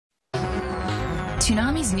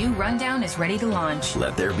Toonami's new rundown is ready to launch.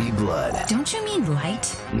 Let there be blood. Don't you mean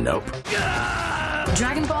light? Nope.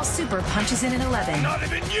 Dragon Ball Super punches in at 11. Not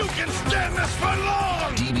even you can stand this for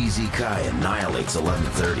long! DBZ Kai annihilates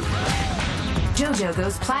 11:30. JoJo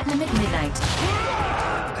goes platinum at midnight.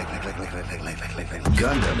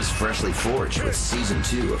 Gundam is freshly forged with Season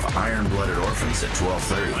 2 of Iron-Blooded Orphans at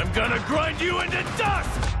 12:30. I'm gonna grind you into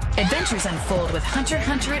dust! Adventures unfold with Hunter x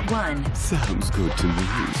Hunter at 1. Sounds good to me.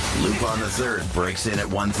 Lupin the Third breaks in at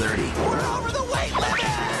 1:30. We're over the weight limit!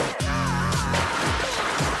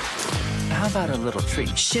 How about a little treat?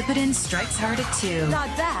 Shippuden strikes hard at 2. Not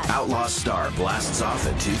bad. Outlaw Star blasts off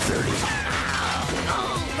at 2:30.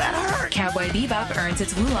 That hurt! Cowboy Bebop earns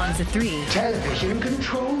its Woolongs at 3. Television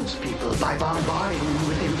controls people by bombarding them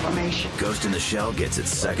with information. Ghost in the Shell gets its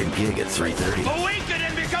second gig at 3:30. Awaken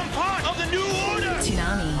and become part of the new order!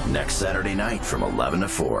 Toonami. Next Saturday night from 11 to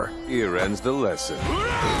 4. Here ends the lesson.